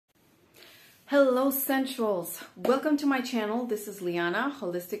Hello Sensuals, welcome to my channel. This is Liana,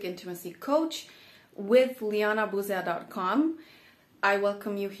 Holistic Intimacy Coach with lianabuzea.com. I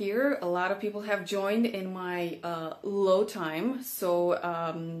welcome you here. A lot of people have joined in my low time, so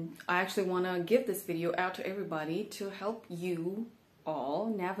I actually want to give this video out to everybody to help you all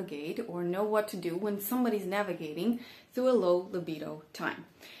navigate or know what to do when somebody's navigating through a low libido time.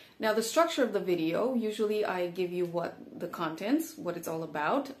 Now, the structure of the video, usually I give you what the contents, what it's all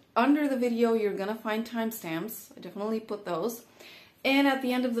about. Under the video, you're going to find timestamps. I definitely put those. And at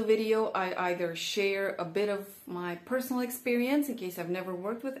the end of the video, I either share a bit of my personal experience in case I've never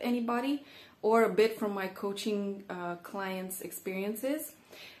worked with anybody, or a bit from my coaching clients' experiences.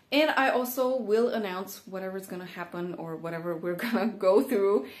 And I also will announce whatever's going to happen or whatever we're going to go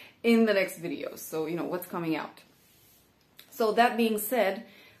through in the next video. So, you know, what's coming out. So that being said,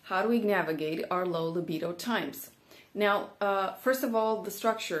 how do we navigate our low libido times? Now, first of all, the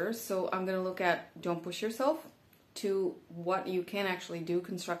structure. So I'm going to look at don't push yourself, to what you can actually do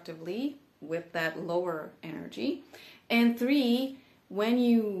constructively with that lower energy. And 3, when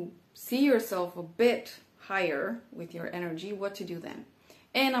you see yourself a bit higher with your energy, what to do then.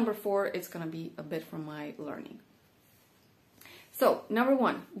 And number 4, it's going to be a bit from my learning. So, number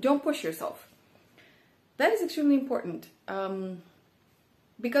 1, don't push yourself. That is extremely important.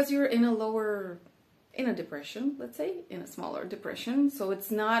 Because you're in a depression, let's say, in a smaller depression. So it's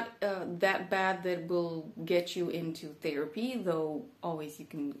not that bad that will get you into therapy, though always you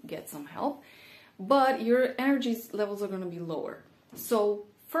can get some help. But your energy levels are going to be lower. So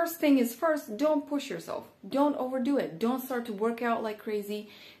first thing is first, don't push yourself. Don't overdo it. Don't start to work out like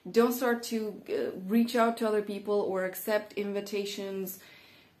crazy. Don't start to reach out to other people or accept invitations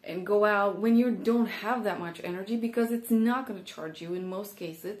and go out when you don't have that much energy, because it's not going to charge you. In most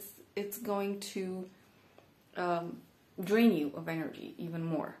cases, it's going to drain you of energy even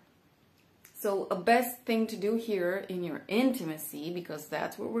more. So a best thing to do here in your intimacy, because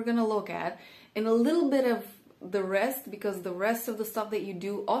that's what we're going to look at, and a little bit of the rest, because the rest of the stuff that you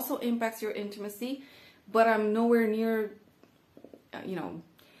do also impacts your intimacy, but I'm nowhere near,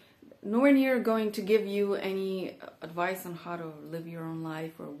 nowhere near going to give you any advice on how to live your own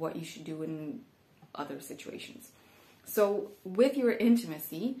life or what you should do in other situations. So with your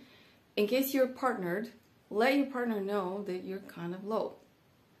intimacy, in case you're partnered, let your partner know that you're kind of low.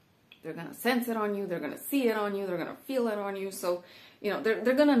 They're going to sense it on you. They're going to see it on you. They're going to feel it on you. So, they're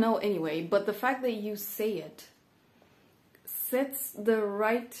going to know anyway. But the fact that you say it sets the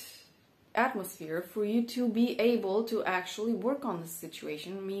right atmosphere for you to be able to actually work on the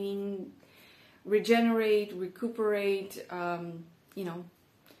situation, meaning regenerate, recuperate,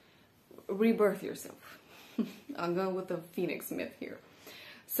 rebirth yourself. I'll go with the phoenix myth here.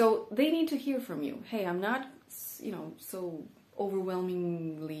 So they need to hear from you. Hey, I'm not, so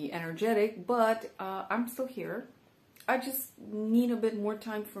overwhelmingly energetic, but I'm still here. I just need a bit more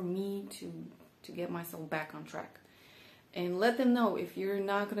time for me to get myself back on track. And let them know if you're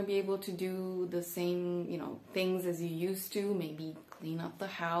not going to be able to do the same, things as you used to. Maybe clean up the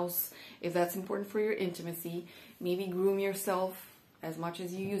house, if that's important for your intimacy. Maybe groom yourself as much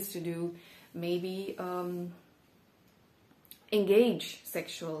as you used to do. Maybe engage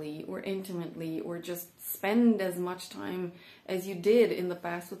sexually or intimately, or just spend as much time as you did in the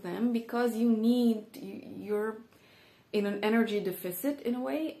past with them, because you're in an energy deficit in a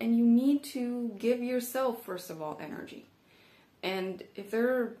way, and you need to give yourself, first of all, energy. And if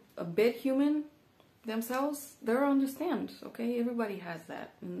they're a bit human themselves, they'll understand, okay? Everybody has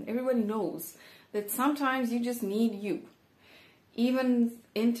that. And everybody knows that sometimes you just need you. Even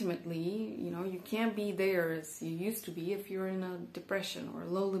intimately, you can't be there as you used to be if you're in a depression or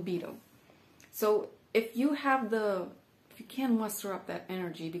low libido. So if you can muster up that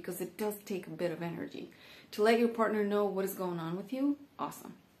energy, because it does take a bit of energy, to let your partner know what is going on with you,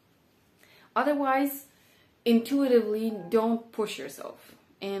 awesome. Otherwise, intuitively, don't push yourself,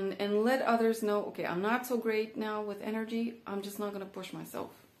 and let others know, okay, I'm not so great now with energy, I'm just not going to push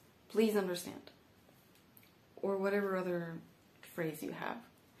myself. Please understand. Or whatever other phrase you have.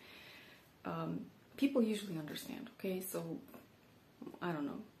 People usually understand, okay? So, I don't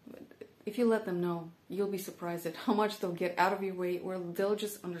know. If you let them know, you'll be surprised at how much they'll get out of your way, or they'll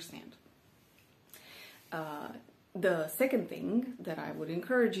just understand. The second thing that I would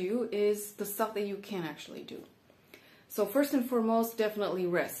encourage you is the stuff that you can actually do. So first and foremost, definitely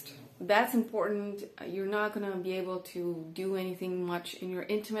rest. That's important. You're not going to be able to do anything much in your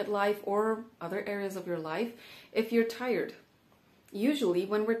intimate life or other areas of your life if you're tired. Usually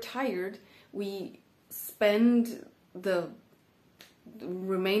when we're tired, we spend the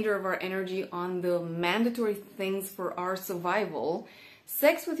remainder of our energy on the mandatory things for our survival,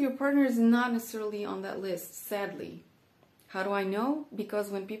 Sex with your partner is not necessarily on that list, sadly. How do I know? Because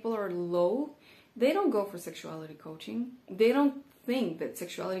when people are low, they don't go for sexuality coaching. They don't think that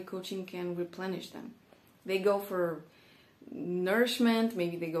sexuality coaching can replenish them. They go for nourishment,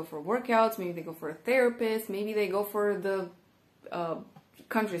 maybe they go for workouts, maybe they go for a therapist, maybe they go for the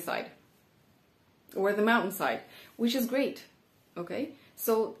countryside or the mountainside, which is great, okay?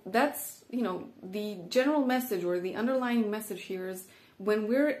 So that's, you know, the general message or the underlying message here is when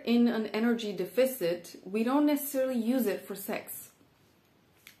we're in an energy deficit, we don't necessarily use it for sex.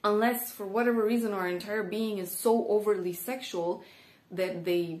 Unless for whatever reason our entire being is so overly sexual that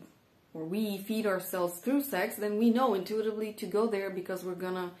we feed ourselves through sex, then we know intuitively to go there because we're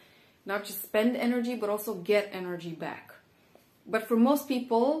gonna not just spend energy but also get energy back. But for most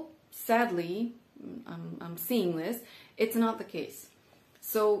people, sadly, I'm seeing this, it's not the case.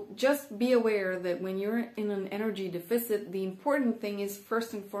 So just be aware that when you're in an energy deficit, the important thing is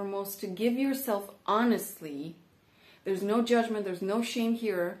first and foremost to give yourself honestly. There's no judgment, there's no shame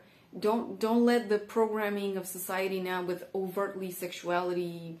here. Don't let the programming of society now with overtly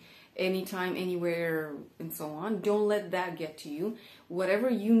sexuality anytime, anywhere, and so on, don't let that get to you. Whatever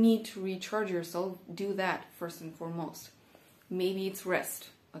you need to recharge yourself, do that first and foremost. Maybe it's rest,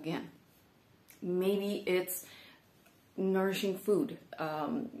 again. Maybe it's nourishing food.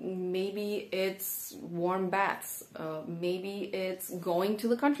 Maybe it's warm baths. Maybe it's going to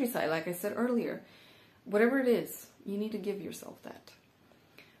the countryside, like I said earlier. Whatever it is, you need to give yourself that.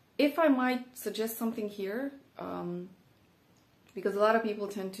 If I might suggest something here, because a lot of people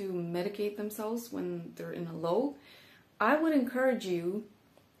tend to medicate themselves when they're in a low, I would encourage you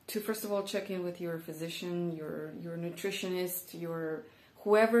to first of all check in with your physician, your nutritionist, your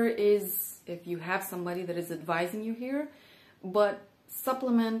whoever is, if you have somebody that is advising you here, but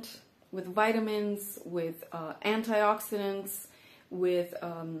supplement with vitamins, with antioxidants, with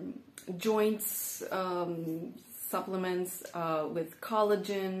joints supplements, with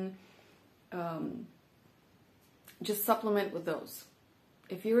collagen. Just supplement with those.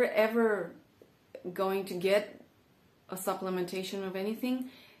 If you're ever going to get a supplementation of anything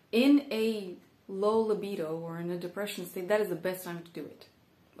in a low libido or in a depression state, that is the best time to do it.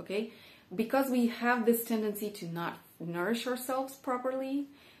 Okay? Because we have this tendency to not nourish ourselves properly.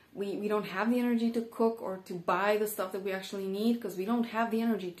 We don't have the energy to cook or to buy the stuff that we actually need because we don't have the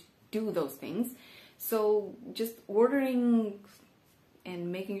energy to do those things. So just ordering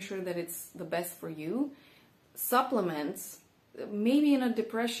and making sure that it's the best for you. Supplements, maybe in a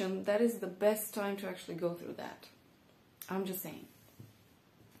depression, that is the best time to actually go through that. I'm just saying.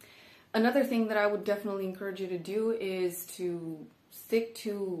 Another thing that I would definitely encourage you to do is to stick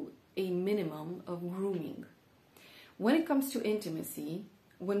to a minimum of grooming. When it comes to intimacy,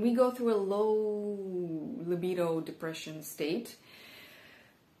 when we go through a low libido depression state,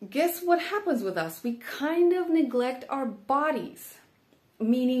 guess what happens with us? We kind of neglect our bodies.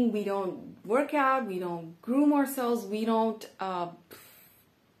 Meaning we don't work out, we don't groom ourselves, we don't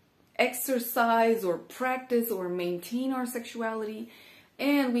exercise or practice or maintain our sexuality,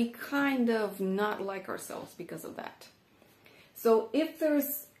 and we kind of not like ourselves because of that. So if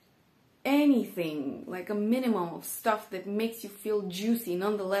there's anything, like a minimum of stuff that makes you feel juicy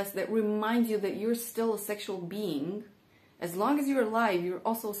nonetheless, that reminds you that you're still a sexual being, as long as you're alive, you're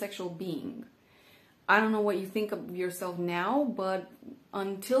also a sexual being. I don't know what you think of yourself now, but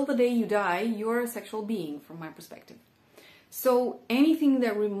until the day you die, you're a sexual being from my perspective. So anything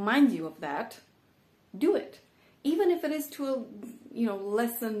that reminds you of that, do it. Even if it is to a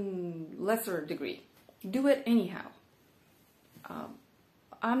lesser degree. Do it anyhow.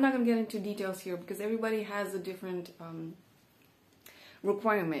 I'm not going to get into details here because everybody has a different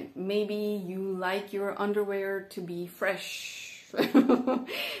requirement. Maybe you like your underwear to be fresh.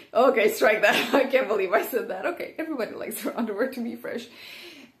 Okay, strike that. I can't believe I said that. Okay, everybody likes their underwear to be fresh.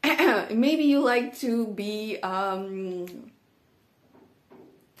 Maybe you like to be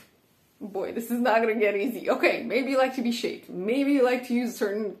boy, this is not gonna get easy. Okay, maybe you like to be shaved. Maybe you like to use a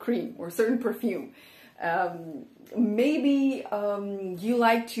certain cream or certain perfume. Maybe you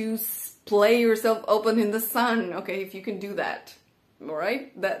like to splay yourself open in the sun. Okay, if you can do that. All right,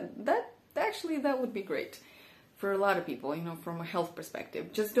 that would be great. For a lot of people, you know, from a health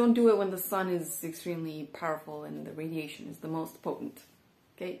perspective. Just don't do it when the sun is extremely powerful and the radiation is the most potent.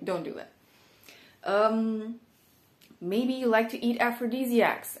 Okay, don't do that. Maybe you like to eat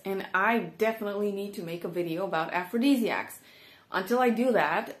aphrodisiacs, and I definitely need to make a video about aphrodisiacs. Until I do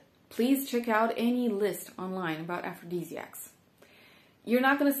that, please check out any list online about aphrodisiacs. You're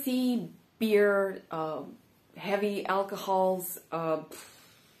not going to see beer, heavy alcohols,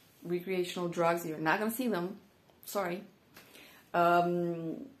 recreational drugs. You're not going to see them. Sorry.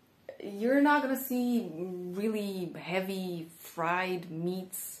 You're not gonna see really heavy fried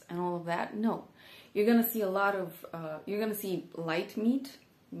meats and all of that. No, you're gonna see a lot of, you're gonna see light meat,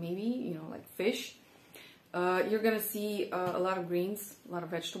 maybe, you know, like fish. You're gonna see a lot of greens, a lot of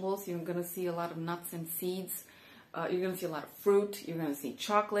vegetables. You're gonna see a lot of nuts and seeds. You're gonna see a lot of fruit. You're gonna see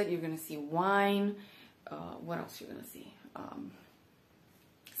chocolate. You're gonna see wine. What else you're gonna see?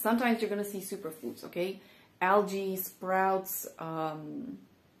 Sometimes you're gonna see superfoods, okay? Algae, sprouts,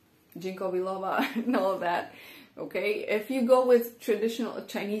 ginkgo biloba, and all of that, okay? If you go with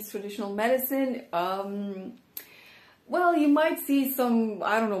Chinese traditional medicine, well, you might see some,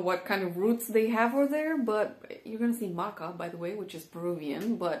 I don't know what kind of roots they have over there, but you're gonna see Maca, by the way, which is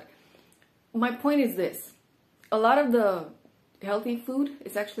Peruvian. But my point is this: a lot of the healthy food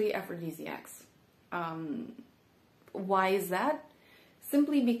is actually aphrodisiacs. Why is that?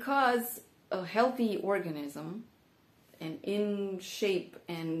 Simply because a healthy organism, and in shape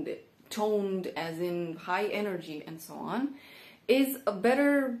and toned as in high energy and so on, is a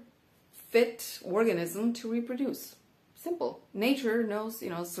better fit organism to reproduce. Simple. Nature knows, you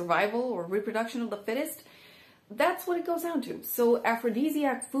know, survival or reproduction of the fittest. That's what it goes down to. So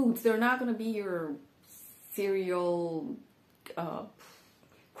aphrodisiac foods, they're not going to be your cereal,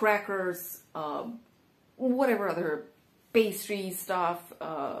 crackers, whatever other pastry stuff,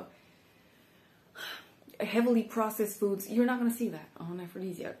 heavily processed foods. You're not going to see that on an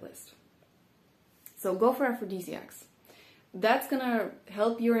aphrodisiac list. So go for aphrodisiacs. That's going to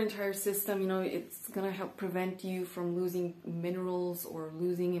help your entire system. You know, it's going to help prevent you from losing minerals or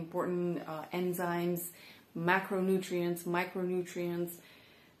losing important enzymes, macronutrients, micronutrients.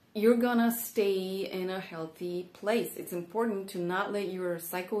 You're going to stay in a healthy place. It's important to not let your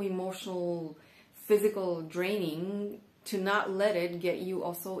psycho-emotional, physical draining, to not let it get you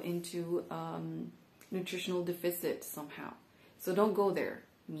also into nutritional deficit somehow. So don't go there,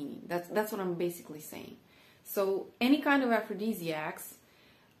 meaning. That's what I'm basically saying. So any kind of aphrodisiacs,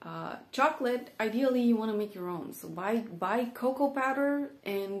 chocolate, ideally you want to make your own. So buy cocoa powder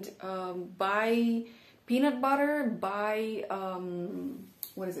and buy peanut butter, buy,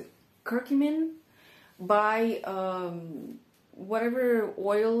 what is it, curcumin, buy whatever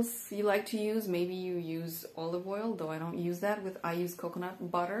oils you like to use. Maybe you use olive oil, though I don't use that. I use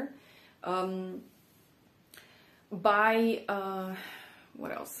coconut butter. Buy,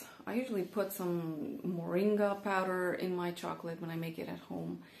 what else? I usually put some moringa powder in my chocolate when I make it at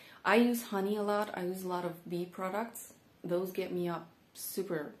home. I use honey a lot. I use a lot of bee products. Those get me up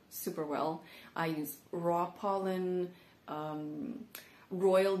super, super well. I use raw pollen,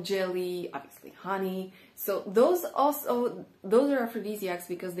 royal jelly, obviously honey. So those are aphrodisiacs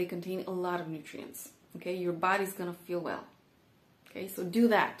because they contain a lot of nutrients. Okay, your body's gonna feel well. Okay, so do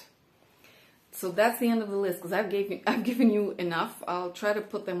that. So that's the end of the list because I've given you enough. I'll try to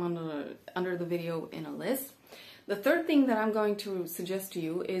put them under the video in a list. The third thing that I'm going to suggest to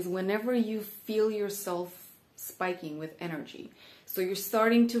you is whenever you feel yourself spiking with energy. So you're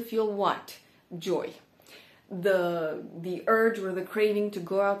starting to feel what? Joy. The urge or the craving to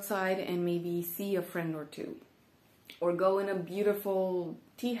go outside and maybe see a friend or two. Or go in a beautiful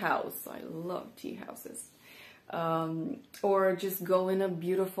tea house. I love tea houses. Or just go in a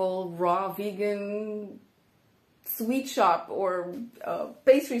beautiful raw vegan sweet shop or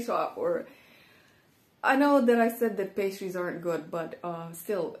pastry shop. Or I know that I said that pastries aren't good, but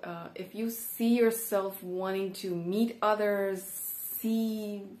still, if you see yourself wanting to meet others,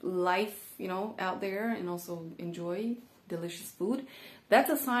 see life, you know, out there, and also enjoy delicious food, that's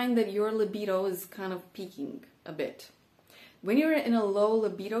a sign that your libido is kind of peaking a bit. When you're in a low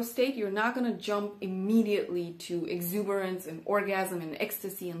libido state, you're not going to jump immediately to exuberance and orgasm and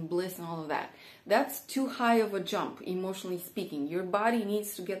ecstasy and bliss and all of that. That's too high of a jump, emotionally speaking. Your body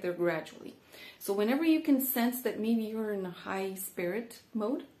needs to get there gradually. So whenever you can sense that maybe you're in a high spirit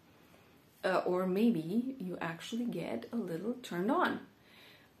mode, or maybe you actually get a little turned on.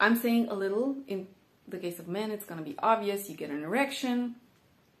 I'm saying a little. In the case of men, it's going to be obvious. You get an erection.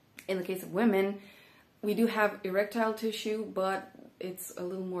 In the case of women, we do have erectile tissue, but it's a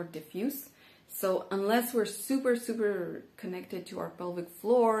little more diffuse. So unless we're super, super connected to our pelvic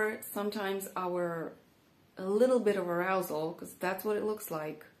floor, sometimes a little bit of arousal, because that's what it looks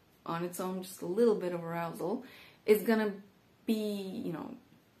like on its own, just a little bit of arousal, is going to be, you know,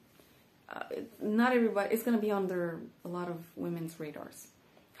 not everybody, it's going to be under a lot of women's radars.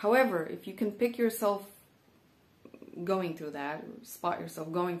 However, if you can pick yourself going through that, or spot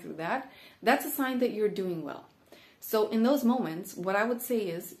yourself going through that, that's a sign that you're doing well. So in those moments, what I would say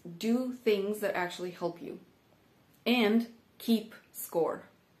is do things that actually help you and keep score.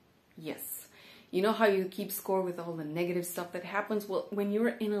 Yes, You know how you keep score with all the negative stuff that happens? Well, when you're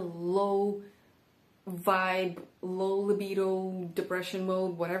in a low vibe, low libido, depression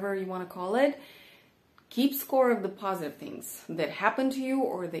mode, whatever you want to call it, keep score of the positive things that happen to you,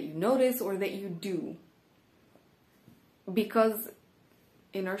 or that you notice, or that you do. Because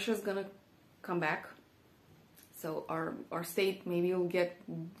inertia is going to come back. So our state maybe will get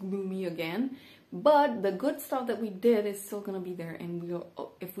gloomy again. But the good stuff that we did is still going to be there. And we'll,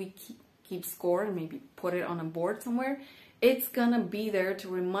 if we keep score and maybe put it on a board somewhere, it's going to be there to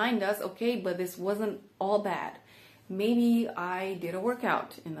remind us, okay, but this wasn't all bad. Maybe I did a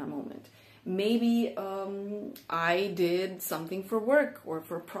workout in that moment. Maybe I did something for work or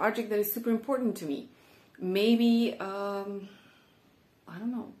for a project that is super important to me. Maybe, I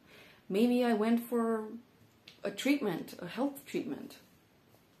don't know, maybe I went for a treatment, a health treatment,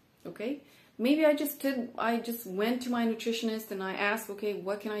 okay? Maybe I just went to my nutritionist and I asked, okay,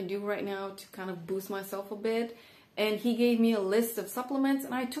 what can I do right now to kind of boost myself a bit? And he gave me a list of supplements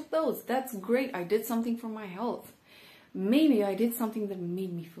and I took those. That's great. I did something for my health. Maybe I did something that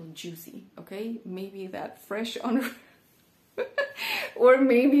made me feel juicy, okay? Maybe that fresh under... or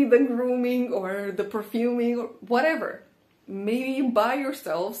maybe the grooming or the perfuming or whatever. Maybe you buy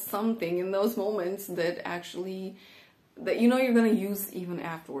yourself something in those moments that actually, that you know you're going to use even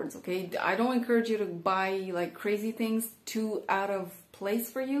afterwards, okay? I don't encourage you to buy like crazy things too out of place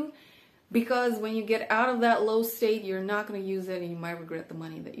for you, because when you get out of that low state, you're not going to use it and you might regret the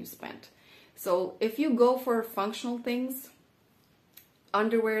money that you spent. So if you go for functional things,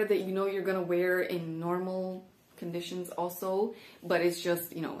 underwear that you know you're going to wear in normal conditions also, but it's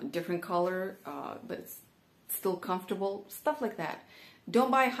just, you know, a different color, but it's still comfortable, stuff like that.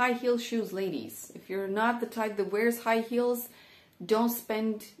 Don't buy high heel shoes, ladies. If you're not the type that wears high heels, don't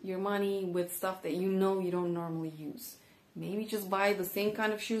spend your money with stuff that you know you don't normally use. Maybe just buy the same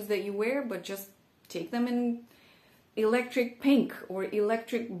kind of shoes that you wear, but just take them in electric pink or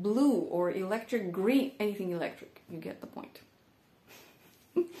electric blue or electric green, anything electric. You get the point.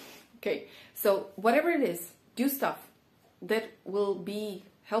 Okay, so whatever it is, do stuff that will be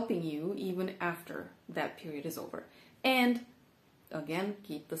helping you even after that period is over. And again,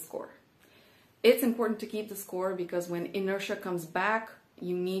 keep the score. It's important to keep the score because when inertia comes back,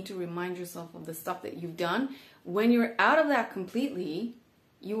 you need to remind yourself of the stuff that you've done. When you're out of that completely,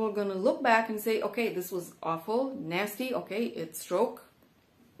 you are going to look back and say, okay, this was awful, nasty, okay, it's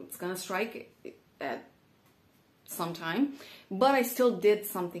going to strike at some time, but I still did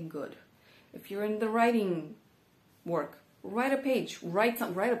something good. If you're in the writing work, write a page, write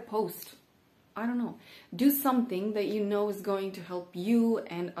a post, I don't know. Do something that you know is going to help you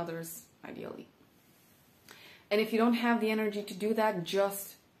and others, ideally. And if you don't have the energy to do that,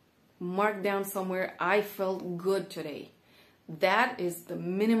 just mark down somewhere, I felt good today. That is the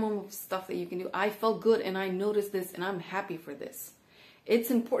minimum of stuff that you can do. I felt good and I noticed this and I'm happy for this. It's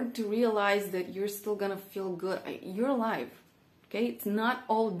important to realize that you're still gonna feel good. You're alive, okay? It's not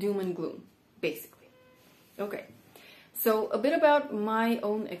all doom and gloom, basically. Okay, so a bit about my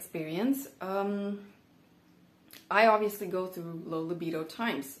own experience. I obviously go through low libido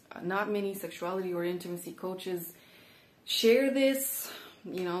times. Not many sexuality or intimacy coaches share this.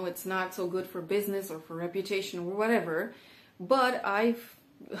 You know, it's not so good for business or for reputation or whatever. But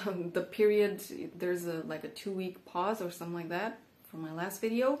the period, there's like a 2-week pause or something like that from my last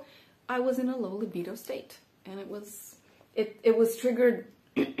video. I was in a low libido state. And it was triggered,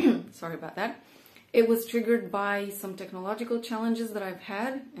 sorry about that. It was triggered by some technological challenges that I've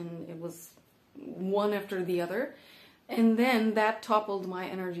had. And it was one after the other, and then that toppled my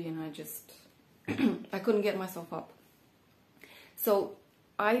energy and I just I couldn't get myself up. So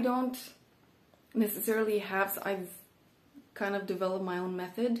I don't necessarily have, I've kind of developed my own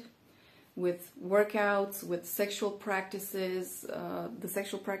method with workouts, with sexual practices. The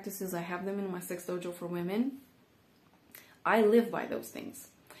sexual practices, I have them in my sex dojo for women. I live by those things.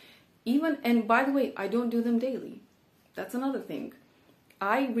 And by the way, I don't do them daily. That's another thing.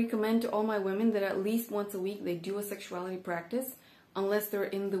 I recommend to all my women that at least once a week they do a sexuality practice, unless they're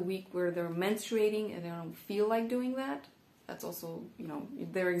in the week where they're menstruating and they don't feel like doing that. That's also, you know,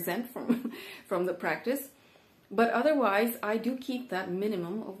 they're exempt from the practice. But otherwise, I do keep that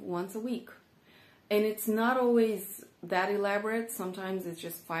minimum of once a week. And it's not always that elaborate. Sometimes it's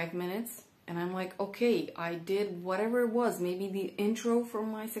just 5 minutes. And I'm like, okay, I did whatever it was, maybe the intro for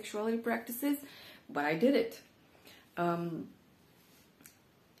my sexuality practices, but I did it.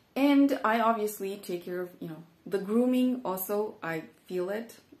 And I obviously take care of, you know, the grooming also. I feel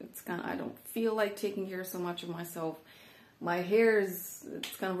it. It's kind of, I don't feel like taking care so much of myself. My hair it's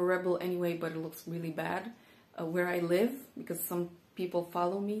kind of a rebel anyway, but it looks really bad where I live, because some people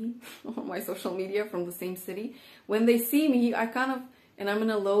follow me on my social media from the same city, when they see me, I kind of, and I'm in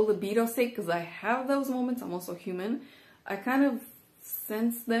a low libido state because I have those moments, I'm also human, I kind of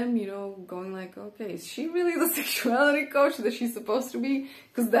sense them, you know, going like, okay, is she really the sexuality coach that she's supposed to be?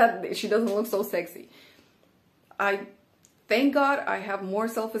 Because that, she doesn't look so sexy. Thank God I have more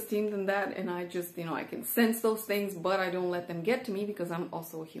self-esteem than that, and I just, you know, I can sense those things, but I don't let them get to me because I'm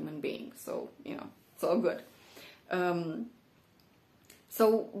also a human being. So, you know, it's all good.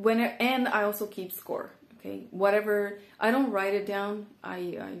 So and I also keep score, okay? Whatever, I don't write it down.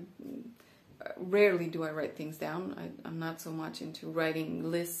 I rarely do I write things down. I'm not so much into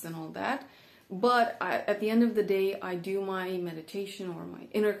writing lists and all that. But at the end of the day, I do my meditation or my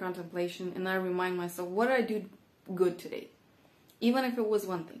inner contemplation, and I remind myself, what did I do good today? Even if it was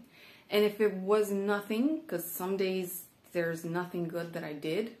one thing. And if it was nothing, because some days there's nothing good that I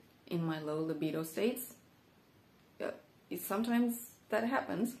did in my low libido states, sometimes that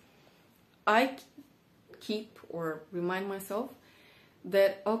happens, I keep or remind myself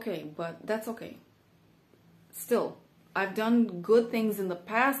that, okay, but that's okay. Still, I've done good things in the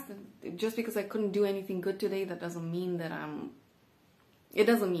past. Just because I couldn't do anything good today, that doesn't mean that it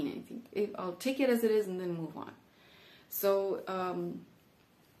doesn't mean anything. I'll take it as it is and then move on. So,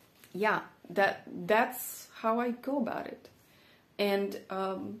 yeah, that's how I go about it. And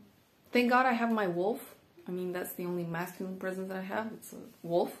thank God I have my wolf. I mean, that's the only masculine presence that I have. It's a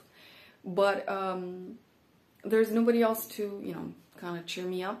wolf. But there's nobody else to, you know, kind of cheer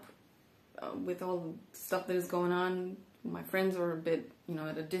me up with all the stuff that is going on. My friends are a bit, you know,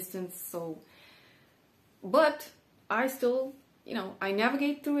 at a distance. So, but I still, you know, I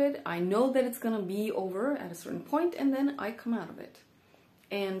navigate through it. I know that it's going to be over at a certain point, and then I come out of it.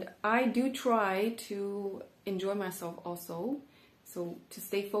 And I do try to enjoy myself also. So to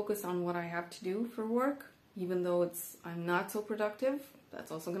stay focused on what I have to do for work, even though I'm not so productive,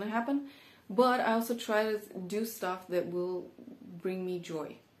 that's also going to happen. But I also try to do stuff that will bring me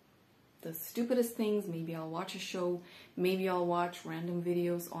joy. The stupidest things, maybe I'll watch a show, maybe I'll watch random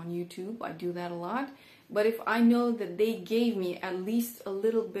videos on YouTube. I do that a lot. But if I know that they gave me at least a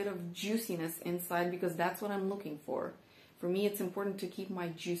little bit of juiciness inside, because that's what I'm looking for. For me, it's important to keep my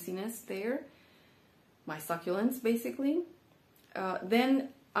juiciness there, my succulence, basically. Then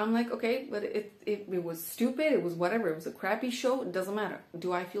I'm like, okay, but it was stupid, it was whatever, it was a crappy show, it doesn't matter.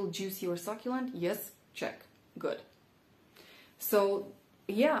 Do I feel juicy or succulent? Yes, check, good. So,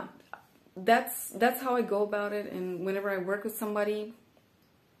 yeah, that's how I go about it. And whenever I work with somebody,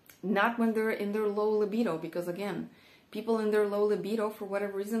 not when they're in their low libido, because again, people in their low libido, for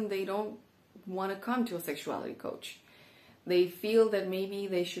whatever reason, they don't want to come to a sexuality coach. They feel that maybe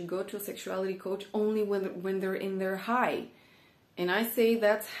they should go to a sexuality coach only when they're in their high. And I say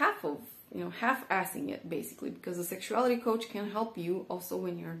that's half-assing it, basically, because a sexuality coach can help you also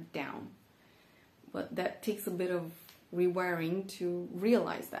when you're down. But that takes a bit of rewiring to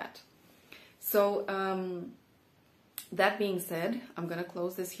realize that. So, that being said, I'm going to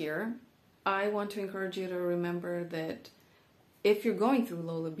close this here. I want to encourage you to remember that if you're going through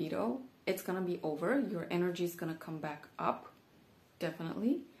low libido, it's going to be over. Your energy is going to come back up,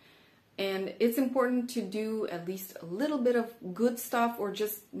 definitely. And it's important to do at least a little bit of good stuff, or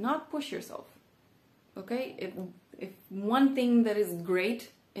just not push yourself. Okay? If one thing that is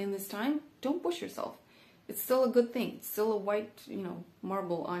great in this time, don't push yourself. It's still a good thing. It's still a white, you know,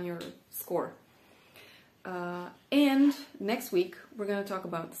 marble on your score. And next week, we're going to talk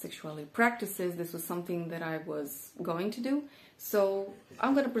about sexuality practices. This was something that I was going to do. So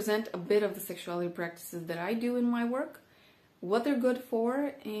I'm going to present a bit of the sexuality practices that I do in my work, what they're good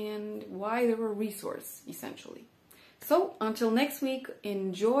for, and why they're a resource, essentially. So until next week,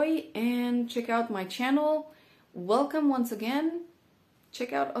 enjoy and check out my channel. Welcome once again.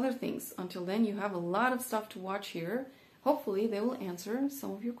 Check out other things. Until then, you have a lot of stuff to watch here. Hopefully, they will answer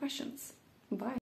some of your questions. Bye.